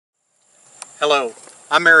Hello,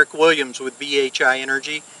 I'm Eric Williams with VHI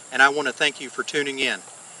Energy, and I want to thank you for tuning in.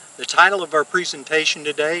 The title of our presentation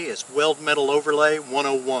today is Weld Metal Overlay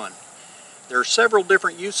 101. There are several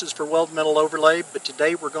different uses for weld metal overlay, but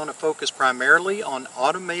today we're going to focus primarily on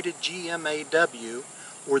automated GMAW,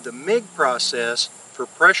 or the MIG process for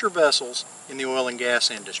pressure vessels in the oil and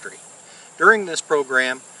gas industry. During this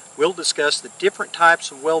program, we'll discuss the different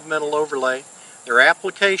types of weld metal overlay, their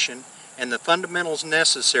application, and the fundamentals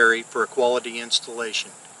necessary for a quality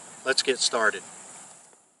installation. Let's get started.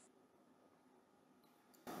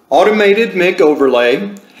 Automated MIG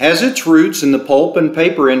overlay has its roots in the pulp and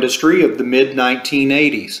paper industry of the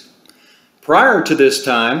mid-1980s. Prior to this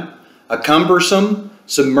time, a cumbersome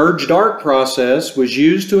submerged arc process was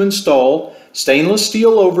used to install stainless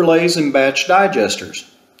steel overlays in batch digesters.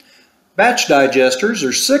 Batch digesters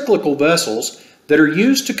are cyclical vessels that are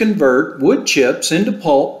used to convert wood chips into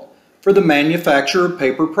pulp for the manufacture of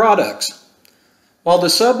paper products. While the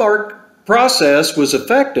sub-arc process was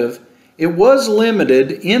effective, it was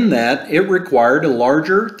limited in that it required a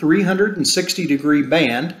larger 360-degree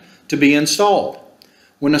band to be installed,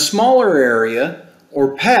 when a smaller area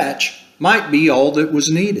or patch might be all that was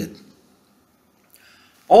needed.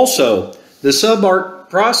 Also, the sub-arc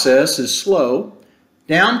process is slow,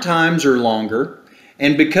 downtimes are longer,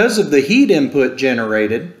 and because of the heat input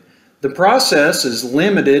generated, the process is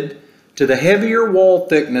limited to the heavier wall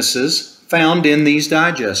thicknesses found in these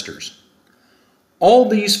digesters. All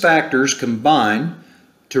these factors combine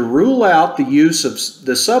to rule out the use of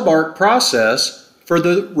the sub-arc process for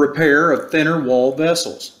the repair of thinner wall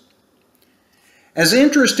vessels. As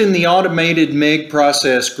interest in the automated MIG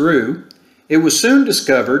process grew, it was soon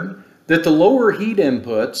discovered that the lower heat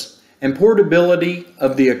inputs and portability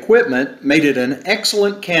of the equipment made it an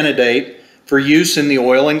excellent candidate for use in the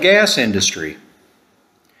oil and gas industry.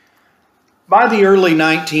 By the early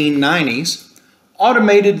 1990s,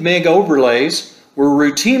 automated MIG overlays were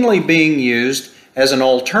routinely being used as an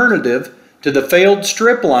alternative to the failed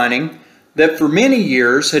strip lining that for many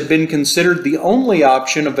years had been considered the only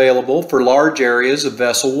option available for large areas of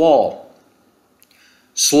vessel wall.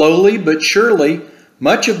 Slowly but surely,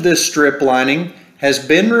 much of this strip lining has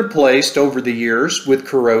been replaced over the years with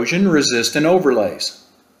corrosion-resistant overlays.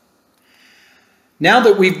 Now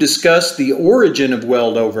that we've discussed the origin of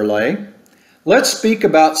weld overlay, let's speak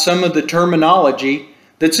about some of the terminology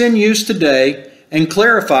that's in use today and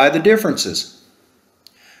clarify the differences.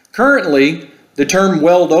 Currently, the term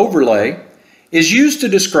weld overlay is used to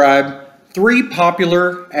describe three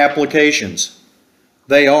popular applications.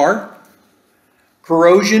 They are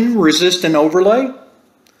corrosion-resistant overlay,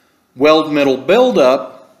 weld metal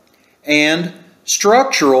buildup, and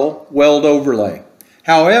structural weld overlay.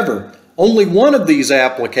 However, only one of these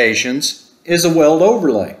applications is a weld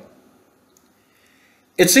overlay.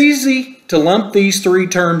 It's easy to lump these three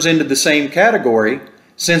terms into the same category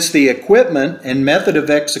since the equipment and method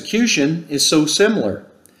of execution is so similar.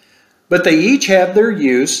 But they each have their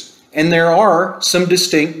use, and there are some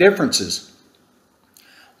distinct differences.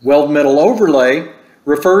 Weld metal overlay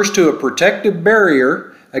refers to a protective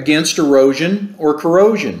barrier against erosion or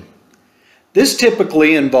corrosion. This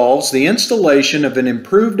typically involves the installation of an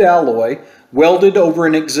improved alloy welded over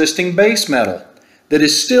an existing base metal that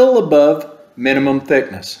is still above minimum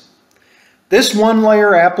thickness. This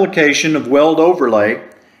one-layer application of weld overlay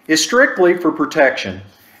is strictly for protection,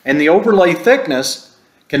 and the overlay thickness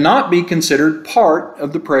cannot be considered part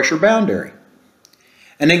of the pressure boundary.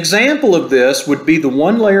 An example of this would be the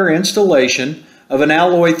one-layer installation of an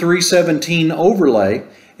alloy 317 overlay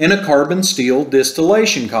in a carbon steel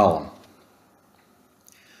distillation column.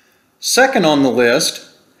 Second on the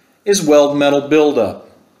list is weld metal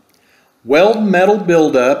buildup. Weld metal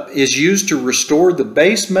buildup is used to restore the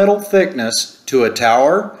base metal thickness to a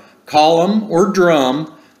tower, column, or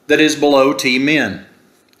drum that is below T-min.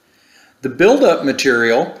 The buildup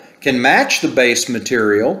material can match the base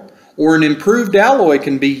material, or an improved alloy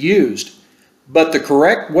can be used, but the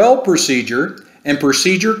correct weld procedure and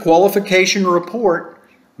procedure qualification report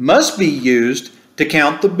must be used to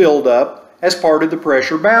count the buildup as part of the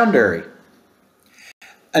pressure boundary.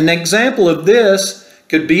 An example of this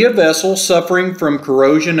could be a vessel suffering from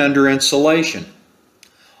corrosion under insulation.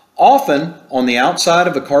 Often, on the outside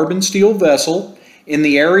of a carbon steel vessel, in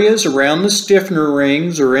the areas around the stiffener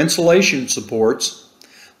rings or insulation supports,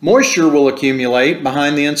 moisture will accumulate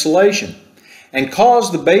behind the insulation and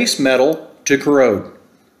cause the base metal to corrode.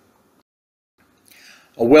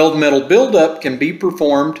 A weld metal buildup can be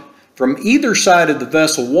performed from either side of the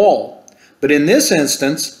vessel wall, but in this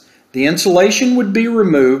instance, the insulation would be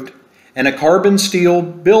removed and a carbon steel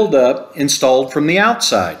buildup installed from the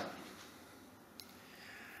outside.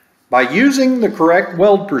 By using the correct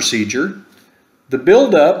weld procedure, the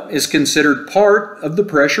buildup is considered part of the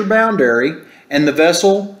pressure boundary and the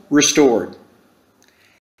vessel restored.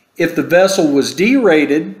 If the vessel was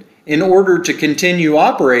derated in order to continue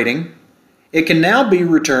operating, it can now be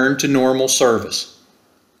returned to normal service.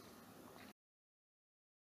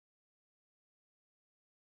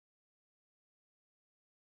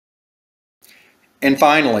 And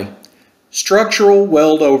finally, structural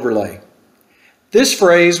weld overlay. This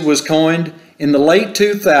phrase was coined in the late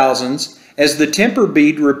 2000s as the temper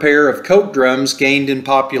bead repair of coke drums gained in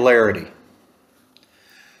popularity.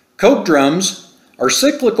 Coke drums are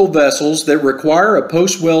cyclical vessels that require a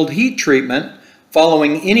post-weld heat treatment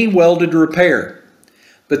following any welded repair,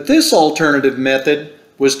 but this alternative method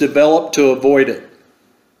was developed to avoid it.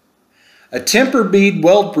 A temper bead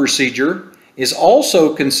weld procedure is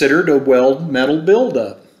also considered a weld metal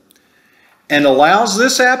buildup and allows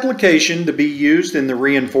this application to be used in the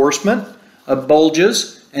reinforcement of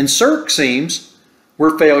bulges and circ seams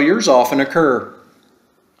where failures often occur.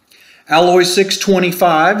 Alloy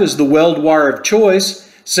 625 is the weld wire of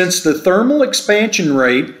choice since the thermal expansion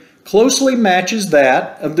rate closely matches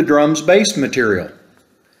that of the drum's base material.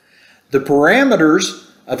 The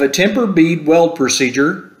parameters of a temper bead weld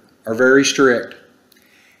procedure are very strict.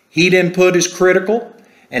 Heat input is critical,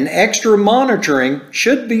 and extra monitoring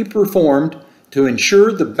should be performed to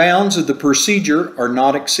ensure the bounds of the procedure are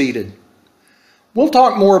not exceeded. We'll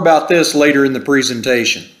talk more about this later in the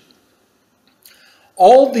presentation.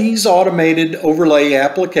 All these automated overlay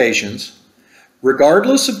applications,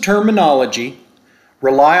 regardless of terminology,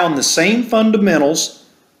 rely on the same fundamentals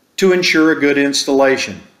to ensure a good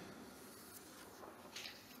installation.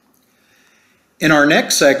 In our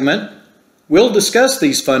next segment, we'll discuss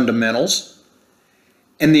these fundamentals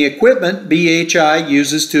and the equipment BHI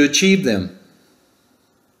uses to achieve them.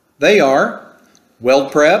 They are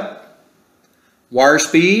weld prep, wire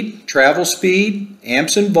speed, travel speed,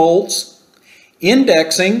 amps and volts,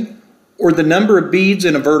 indexing, or the number of beads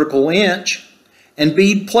in a vertical inch, and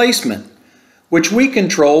bead placement, which we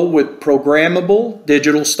control with programmable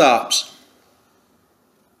digital stops.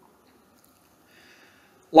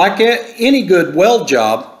 Like any good weld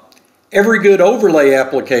job, every good overlay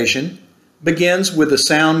application begins with a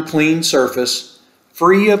sound, clean surface,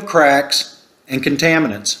 free of cracks and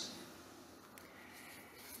contaminants.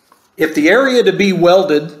 If the area to be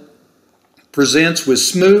welded presents with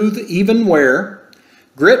smooth, even wear,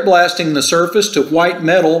 grit blasting the surface to white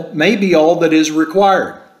metal may be all that is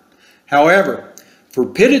required. However, for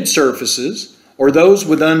pitted surfaces or those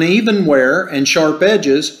with uneven wear and sharp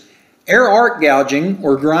edges, air arc gouging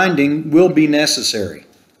or grinding will be necessary.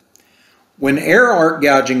 When air arc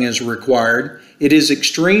gouging is required, it is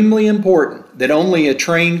extremely important that only a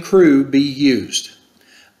trained crew be used.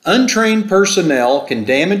 Untrained personnel can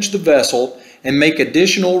damage the vessel and make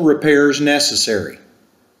additional repairs necessary.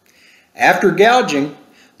 After gouging,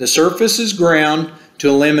 the surface is ground to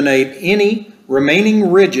eliminate any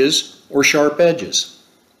remaining ridges or sharp edges.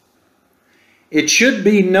 It should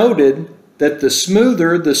be noted that the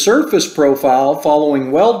smoother the surface profile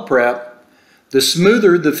following weld prep, the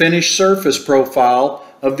smoother the finished surface profile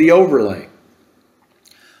of the overlay.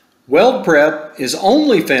 Weld prep is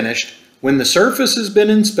only finished when the surface has been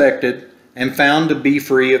inspected and found to be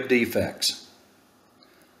free of defects.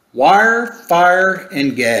 Wire, fire,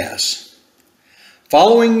 and gas.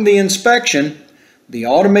 Following the inspection, the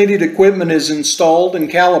automated equipment is installed and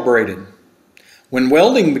calibrated. When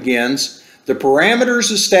welding begins, the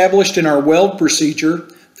parameters established in our weld procedure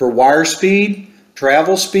for wire speed,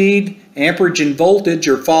 travel speed, amperage, and voltage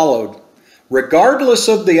are followed. Regardless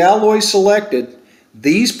of the alloy selected,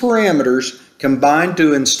 these parameters combine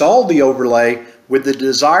to install the overlay with the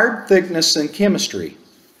desired thickness and chemistry.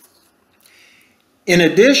 In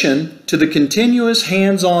addition to the continuous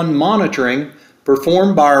hands-on monitoring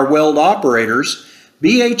performed by our weld operators,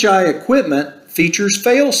 BHI equipment features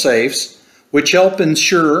fail-safes which help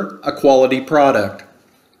ensure a quality product.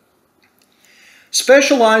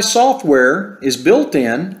 Specialized software is built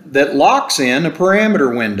in that locks in a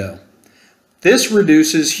parameter window. This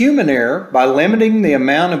reduces human error by limiting the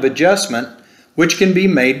amount of adjustment which can be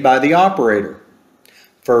made by the operator.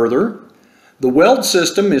 Further, the weld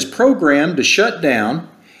system is programmed to shut down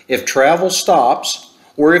if travel stops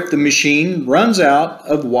or if the machine runs out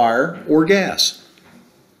of wire or gas.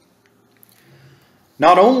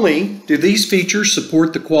 Not only do these features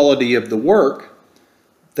support the quality of the work,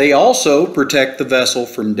 they also protect the vessel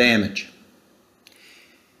from damage.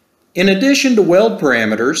 In addition to weld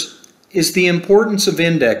parameters is the importance of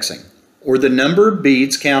indexing, or the number of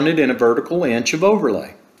beads counted in a vertical inch of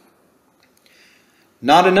overlay.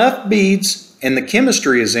 not enough beads and the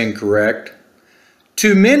chemistry is incorrect,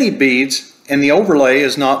 too many beads and the overlay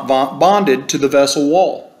is not bonded to the vessel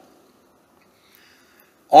wall.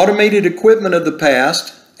 Automated equipment of the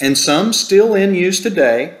past, and some still in use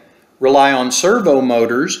today, rely on servo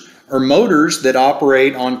motors or motors that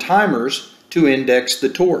operate on timers to index the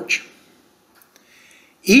torch.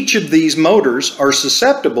 Each of these motors are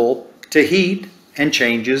susceptible to heat and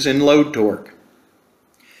changes in load torque.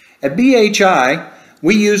 At BHI,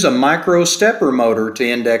 we use a micro stepper motor to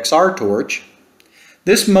index our torch.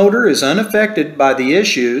 This motor is unaffected by the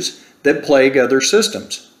issues that plague other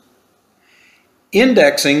systems.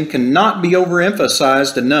 Indexing cannot be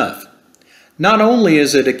overemphasized enough. Not only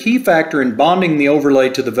is it a key factor in bonding the overlay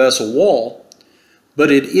to the vessel wall,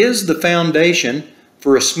 but it is the foundation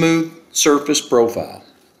for a smooth surface profile.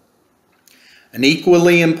 An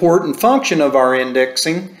equally important function of our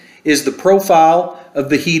indexing is the profile of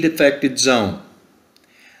the heat-affected zone.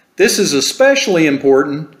 This is especially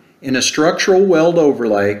important in a structural weld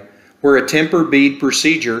overlay where a temper bead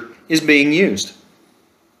procedure is being used.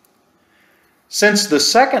 Since the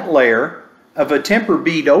second layer of a temper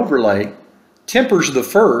bead overlay tempers the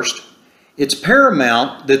first, it's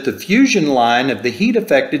paramount that the fusion line of the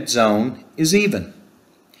heat-affected zone is even.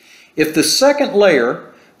 If the second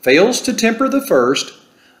layer fails to temper the first,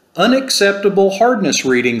 unacceptable hardness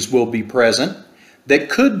readings will be present that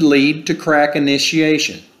could lead to crack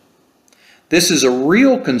initiation. This is a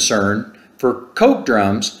real concern for coke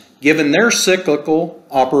drums given their cyclical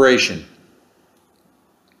operation.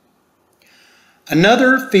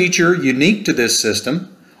 Another feature unique to this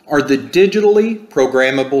system are the digitally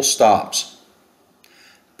programmable stops.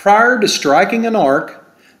 Prior to striking an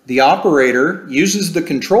arc, the operator uses the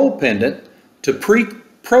control pendant to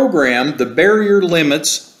pre-program the barrier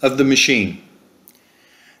limits of the machine.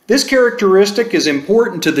 This characteristic is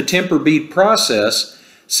important to the temper bead process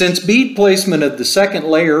since bead placement of the second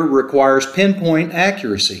layer requires pinpoint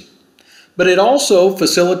accuracy, but it also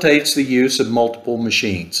facilitates the use of multiple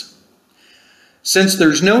machines, since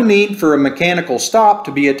there's no need for a mechanical stop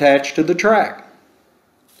to be attached to the track.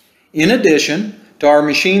 In addition to our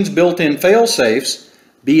machine's built-in fail-safes,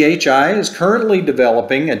 BHI is currently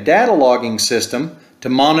developing a data logging system to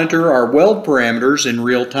monitor our weld parameters in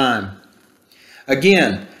real time.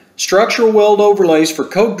 Again, structural weld overlays for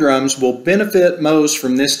coke drums will benefit most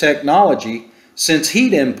from this technology since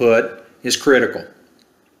heat input is critical.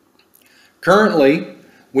 Currently,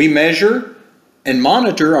 we measure and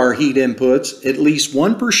monitor our heat inputs at least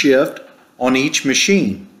one per shift on each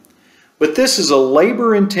machine. But this is a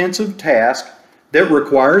labor-intensive task that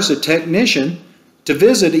requires a technician to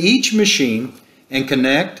visit each machine and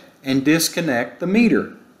connect and disconnect the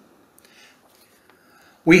meter.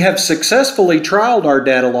 We have successfully trialed our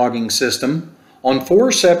data logging system on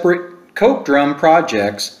 4 separate coke drum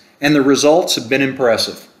projects, and the results have been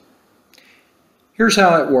impressive. Here's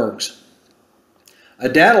how it works. A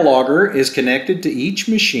data logger is connected to each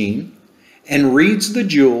machine and reads the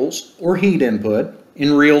joules or heat input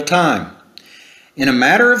in real time. In a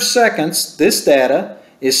matter of seconds, this data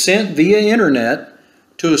is sent via internet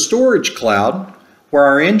to a storage cloud where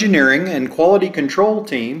our engineering and quality control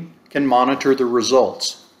team can monitor the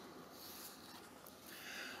results.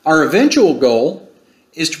 Our eventual goal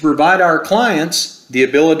is to provide our clients the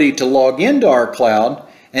ability to log into our cloud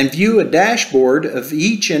and view a dashboard of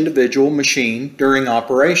each individual machine during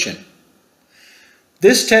operation.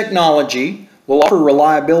 This technology will offer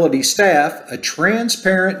reliability staff a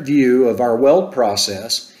transparent view of our weld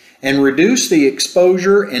process and reduce the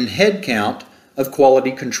exposure and head count of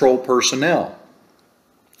quality control personnel.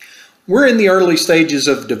 We're in the early stages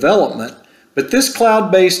of development, but this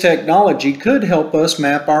cloud-based technology could help us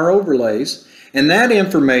map our overlays, and that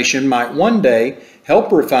information might one day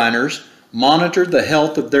help refiners monitor the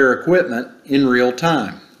health of their equipment in real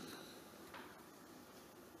time.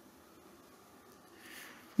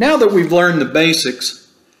 Now that we've learned the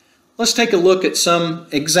basics, let's take a look at some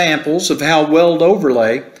examples of how weld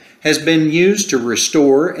overlay has been used to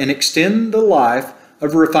restore and extend the life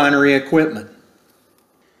of refinery equipment.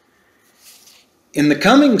 In the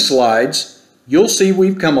coming slides, you'll see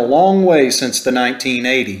we've come a long way since the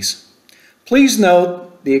 1980s. Please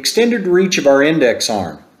note the extended reach of our index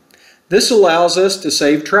arm. This allows us to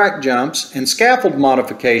save track jumps and scaffold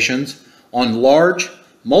modifications on large,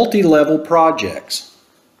 multi-level projects.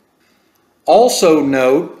 Also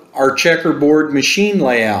note our checkerboard machine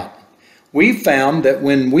layout. We've found that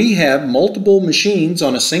when we have multiple machines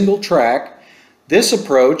on a single track, this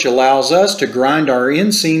approach allows us to grind our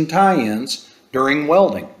in-seam tie-ins during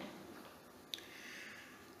welding.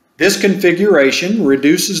 This configuration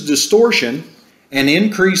reduces distortion and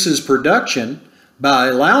increases production by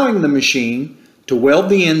allowing the machine to weld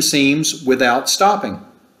the inseams without stopping.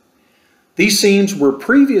 These seams were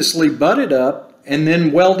previously butted up and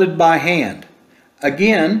then welded by hand.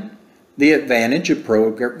 Again, the advantage of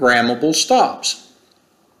programmable stops.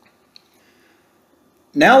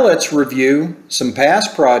 Now let's review some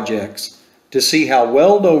past projects to see how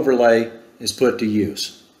weld overlay is put to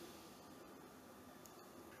use.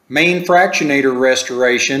 Main fractionator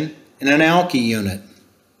restoration in an alky unit.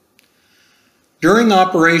 During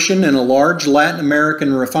operation in a large Latin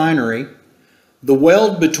American refinery, the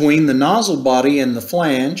weld between the nozzle body and the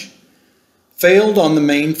flange failed on the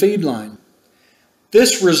main feed line.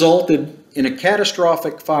 This resulted in a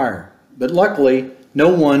catastrophic fire, but luckily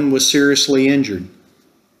no one was seriously injured.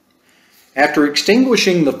 After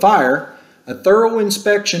extinguishing the fire, a thorough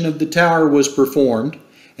inspection of the tower was performed,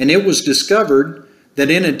 and it was discovered that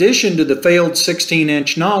in addition to the failed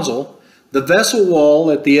 16-inch nozzle, the vessel wall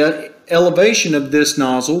at the elevation of this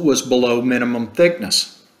nozzle was below minimum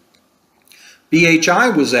thickness. BHI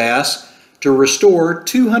was asked to restore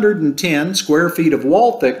 210 square feet of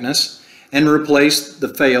wall thickness and replace the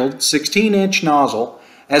failed 16-inch nozzle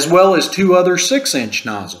as well as 2 other 6-inch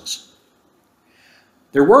nozzles.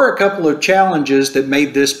 There were a couple of challenges that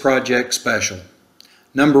made this project special.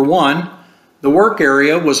 Number one, the work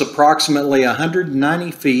area was approximately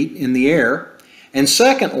 190 feet in the air, and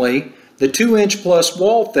secondly, the 2-inch plus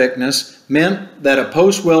wall thickness meant that a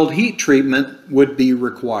post-weld heat treatment would be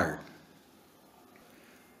required.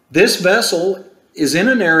 This vessel is in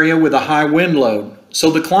an area with a high wind load,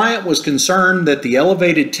 so the client was concerned that the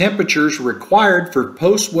elevated temperatures required for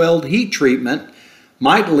post-weld heat treatment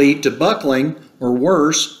might lead to buckling or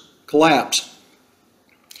worse, collapse.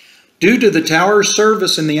 Due to the tower's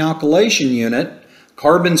service in the alkylation unit,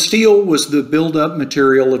 carbon steel was the buildup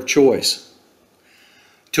material of choice.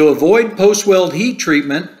 To avoid post-weld heat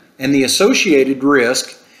treatment and the associated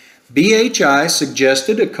risk, BHI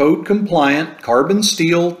suggested a code-compliant carbon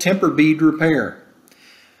steel temper bead repair.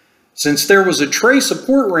 Since there was a tray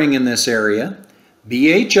support ring in this area,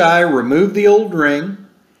 BHI removed the old ring,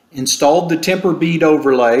 installed the temper bead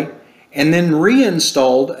overlay, and then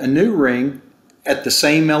reinstalled a new ring at the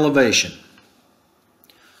same elevation.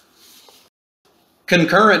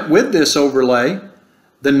 Concurrent with this overlay,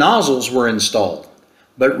 the nozzles were installed,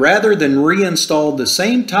 but rather than reinstall the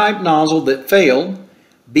same type nozzle that failed,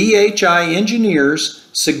 BHI engineers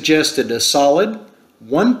suggested a solid,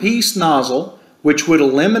 one-piece nozzle which would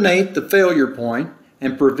eliminate the failure point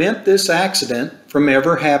and prevent this accident from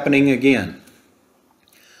ever happening again.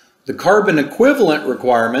 The carbon equivalent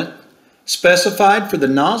requirement specified for the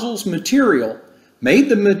nozzle's material made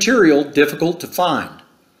the material difficult to find.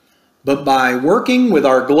 But by working with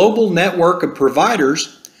our global network of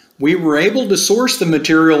providers, we were able to source the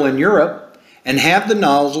material in Europe and have the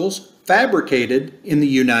nozzles fabricated in the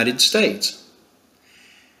United States.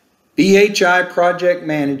 BHI Project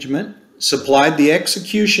Management supplied the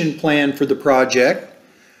execution plan for the project,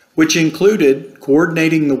 which included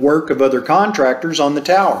coordinating the work of other contractors on the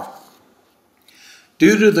tower.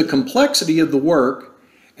 Due to the complexity of the work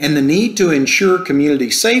and the need to ensure community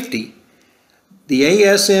safety, the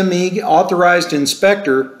ASME authorized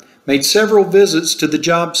inspector made several visits to the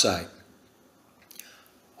job site.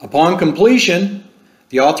 Upon completion,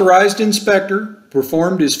 the authorized inspector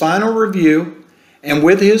performed his final review, and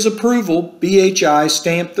with his approval, BHI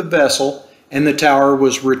stamped the vessel and the tower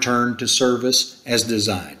was returned to service as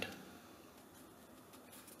designed.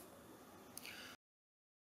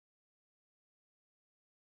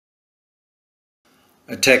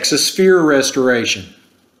 A Texas sphere restoration.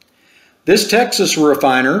 This Texas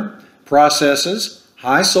refiner processes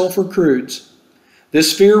high sulfur crudes.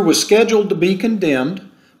 This sphere was scheduled to be condemned,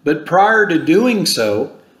 but prior to doing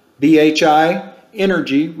so, BHI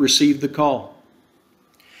Energy received the call.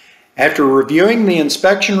 After reviewing the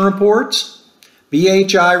inspection reports,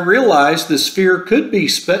 BHI realized the sphere could be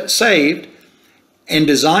saved and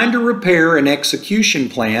designed a repair and execution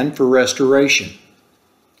plan for restoration.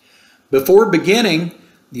 Before beginning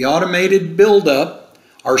the automated buildup,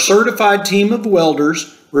 our certified team of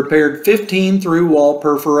welders repaired 15 through-wall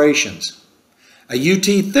perforations. A UT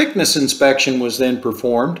thickness inspection was then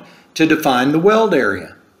performed to define the weld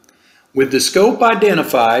area. With the scope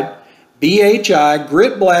identified, BHI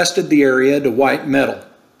grit blasted the area to white metal.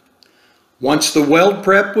 Once the weld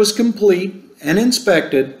prep was complete and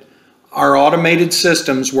inspected, our automated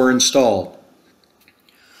systems were installed.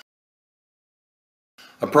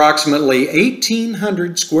 Approximately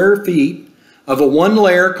 1,800 square feet of a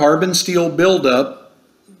one-layer carbon steel buildup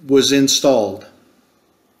was installed.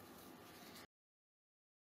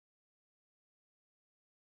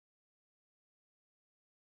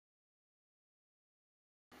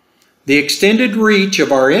 The extended reach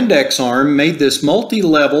of our index arm made this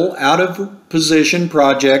multi-level, out-of-position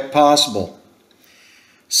project possible.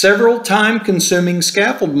 Several time-consuming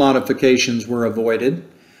scaffold modifications were avoided,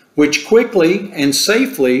 which quickly and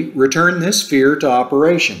safely returned this sphere to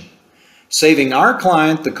operation, saving our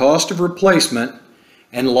client the cost of replacement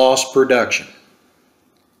and lost production.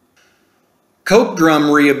 Coke drum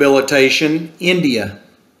rehabilitation, India.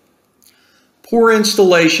 Poor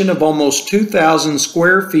installation of almost 2,000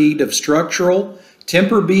 square feet of structural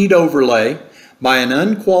temper bead overlay by an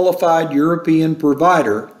unqualified European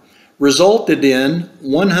provider resulted in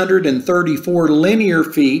 134 linear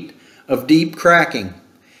feet of deep cracking,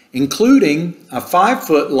 including a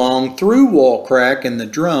 5-foot-long through-wall crack in the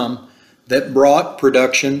drum that brought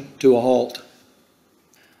production to a halt.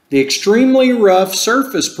 The extremely rough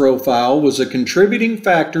surface profile was a contributing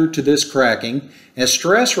factor to this cracking, as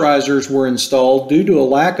stress risers were installed due to a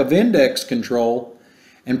lack of index control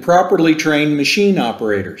and properly trained machine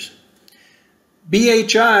operators.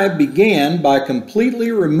 BHI began by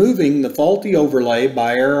completely removing the faulty overlay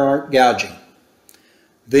by air arc gouging.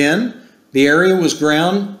 Then, the area was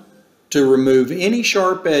ground to remove any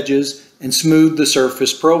sharp edges and smooth the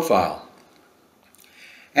surface profile.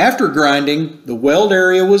 After grinding, the weld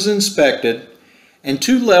area was inspected and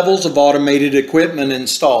 2 levels of automated equipment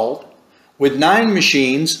installed, with 9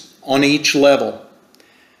 machines on each level.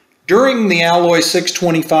 During the Alloy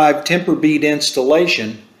 625 temper bead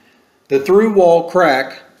installation, the through-wall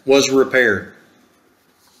crack was repaired.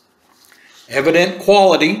 Evident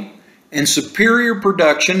quality and superior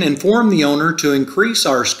production informed the owner to increase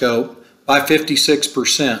our scope by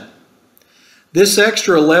 56%. This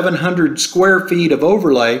extra 1,100 square feet of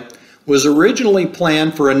overlay was originally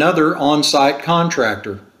planned for another on-site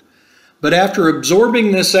contractor, but after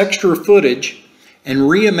absorbing this extra footage and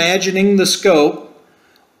reimagining the scope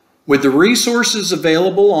with the resources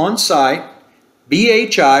available on site,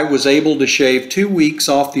 BHI was able to shave 2 weeks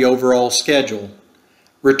off the overall schedule,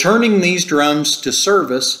 returning these drums to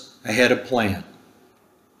service ahead of plan.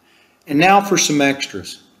 And now for some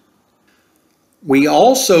extras. We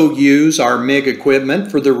also use our MIG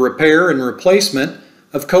equipment for the repair and replacement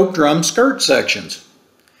of coke drum skirt sections.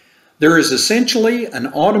 There is essentially an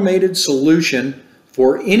automated solution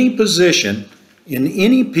for any position in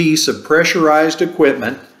any piece of pressurized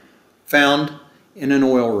equipment found in an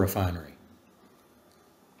oil refinery.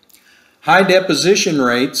 High deposition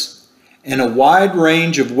rates and a wide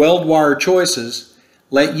range of weld wire choices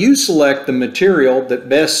let you select the material that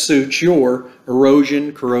best suits your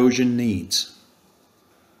erosion-corrosion needs.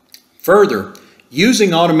 Further,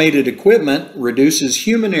 using automated equipment reduces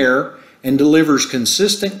human error and delivers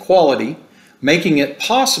consistent quality, making it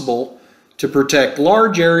possible to protect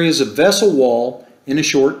large areas of vessel wall in a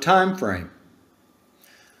short time frame.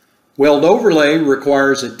 Weld overlay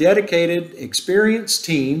requires a dedicated, experienced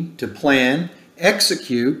team to plan,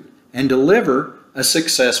 execute, and deliver a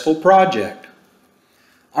successful project.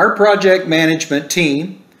 Our project management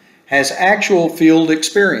team has actual field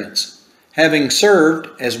experience, having served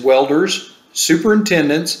as welders,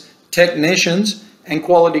 superintendents, technicians, and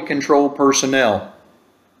quality control personnel.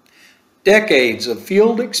 Decades of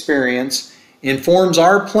field experience informs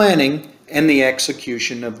our planning and the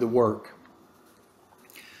execution of the work.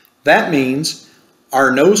 That means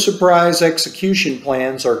our no-surprise execution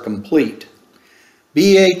plans are complete.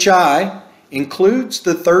 BHI includes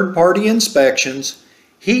the third-party inspections,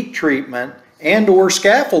 heat treatment, and/or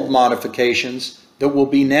scaffold modifications that will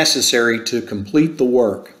be necessary to complete the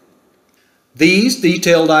work. These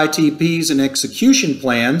detailed ITPs and execution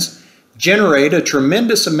plans generate a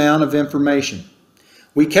tremendous amount of information.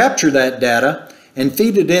 We capture that data and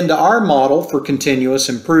feed it into our model for continuous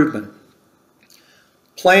improvement.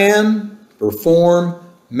 Plan, perform,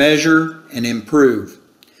 measure, and improve.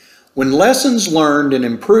 When lessons learned and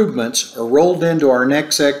improvements are rolled into our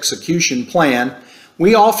next execution plan,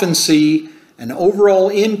 we often see an overall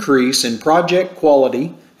increase in project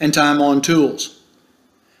quality and time on tools.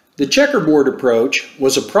 The checkerboard approach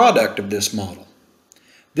was a product of this model.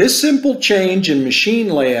 This simple change in machine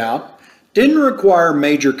layout didn't require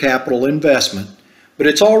major capital investment, but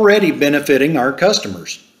it's already benefiting our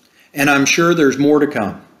customers, and I'm sure there's more to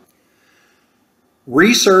come.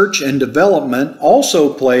 Research and development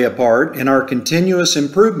also play a part in our continuous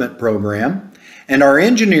improvement program, and our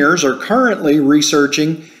engineers are currently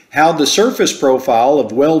researching how the surface profile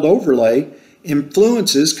of weld overlay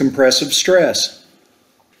influences compressive stress.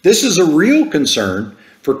 This is a real concern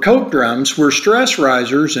for coke drums where stress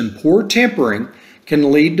risers and poor tempering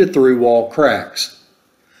can lead to through-wall cracks.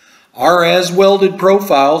 Our as-welded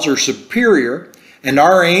profiles are superior, and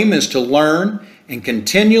our aim is to learn and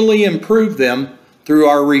continually improve them through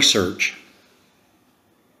our research.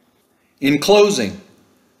 In closing,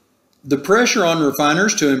 the pressure on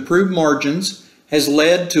refiners to improve margins has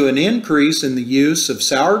led to an increase in the use of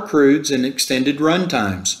sour crudes and extended run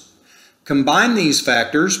times. Combine these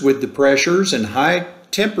factors with the pressures and high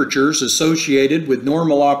temperatures associated with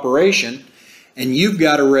normal operation, and you've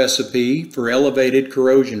got a recipe for elevated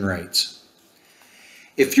corrosion rates.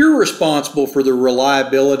 If you're responsible for the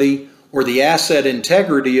reliability or the asset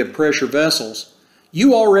integrity of pressure vessels,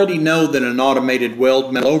 you already know that an automated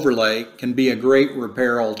weld metal overlay can be a great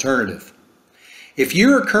repair alternative. If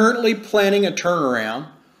you are currently planning a turnaround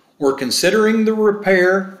or considering the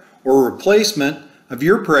repair or replacement of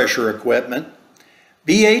your pressure equipment,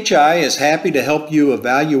 BHI is happy to help you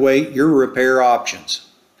evaluate your repair options.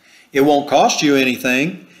 It won't cost you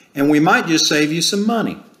anything, and we might just save you some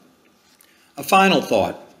money. A final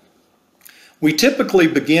thought. We typically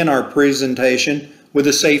begin our presentation with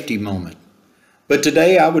a safety moment, but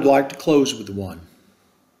today I would like to close with one.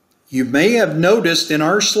 You may have noticed in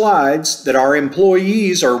our slides that our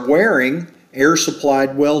employees are wearing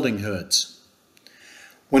air-supplied welding hoods.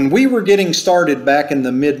 When we were getting started back in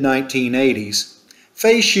the mid-1980s,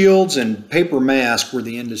 face shields and paper masks were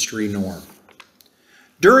the industry norm.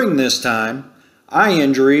 During this time, eye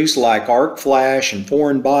injuries like arc flash and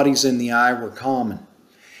foreign bodies in the eye were common.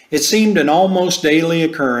 It seemed an almost daily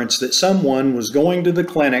occurrence that someone was going to the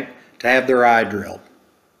clinic to have their eye drilled.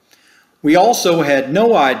 We also had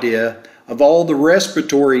no idea of all the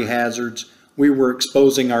respiratory hazards we were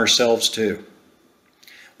exposing ourselves to.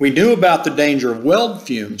 We knew about the danger of weld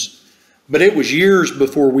fumes, but it was years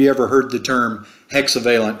before we ever heard the term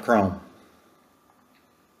hexavalent chrome.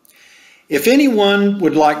 If anyone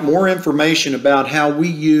would like more information about how we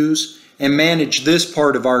use and manage this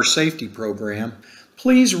part of our safety program,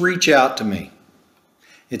 please reach out to me.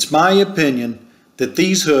 It's my opinion that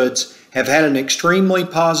these hoods have had an extremely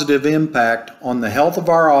positive impact on the health of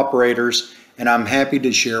our operators, and I'm happy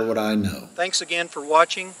to share what I know. Thanks again for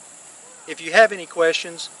watching. If you have any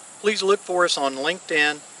questions, please look for us on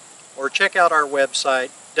LinkedIn or check out our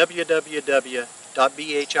website,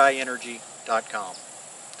 www.bhienergy.com.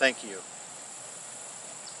 Thank you.